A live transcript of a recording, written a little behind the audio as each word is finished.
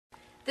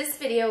This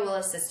video will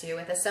assist you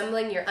with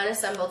assembling your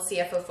unassembled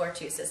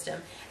CF042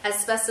 system as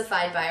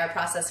specified by our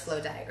process flow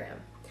diagram.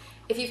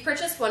 If you've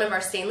purchased one of our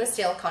stainless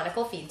steel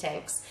conical feed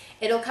tanks,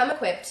 it'll come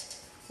equipped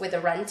with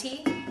a run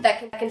tee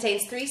that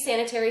contains 3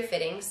 sanitary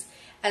fittings,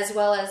 as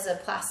well as a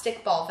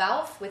plastic ball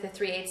valve with a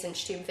 3/8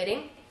 inch tube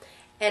fitting,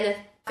 and a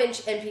 1/2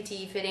 inch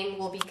NPT fitting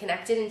will be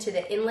connected into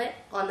the inlet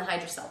on the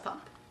hydrocell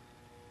pump.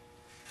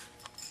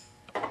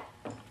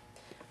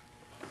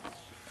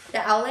 The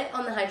outlet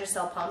on the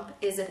hydrocell pump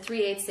is a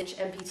 3/8 inch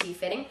NPT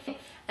fitting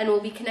and will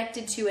be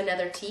connected to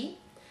another T.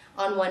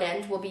 On one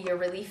end will be your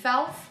relief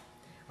valve.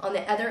 On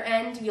the other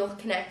end, you'll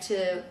connect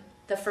to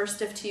the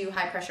first of 2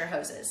 high pressure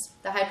hoses.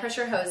 The high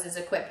pressure hose is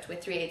equipped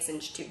with 3/8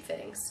 inch tube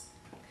fittings.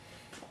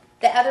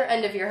 The other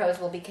end of your hose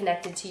will be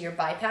connected to your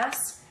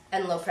bypass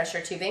and low pressure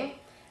tubing,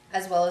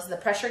 as well as the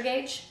pressure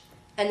gauge,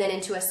 and then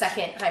into a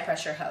second high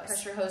pressure hose. The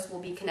pressure hose will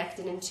be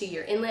connected into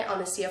your inlet on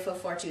the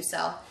CF042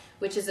 cell,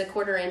 which is a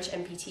 1/4 inch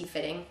NPT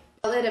fitting.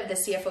 The outlet of the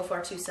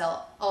CF042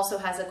 cell also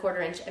has a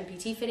 1/4 inch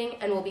NPT fitting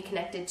and will be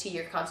connected to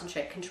your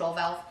concentrate control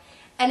valve,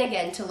 and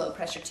again to low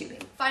pressure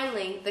tubing.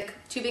 Finally, the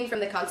tubing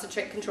from the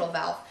concentrate control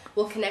valve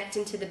will connect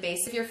into the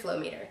base of your flow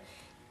meter.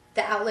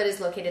 The outlet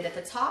is located at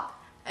the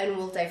top and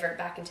will divert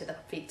back into the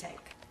feed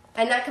tank.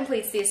 And that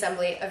completes the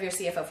assembly of your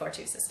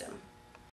CF042 system.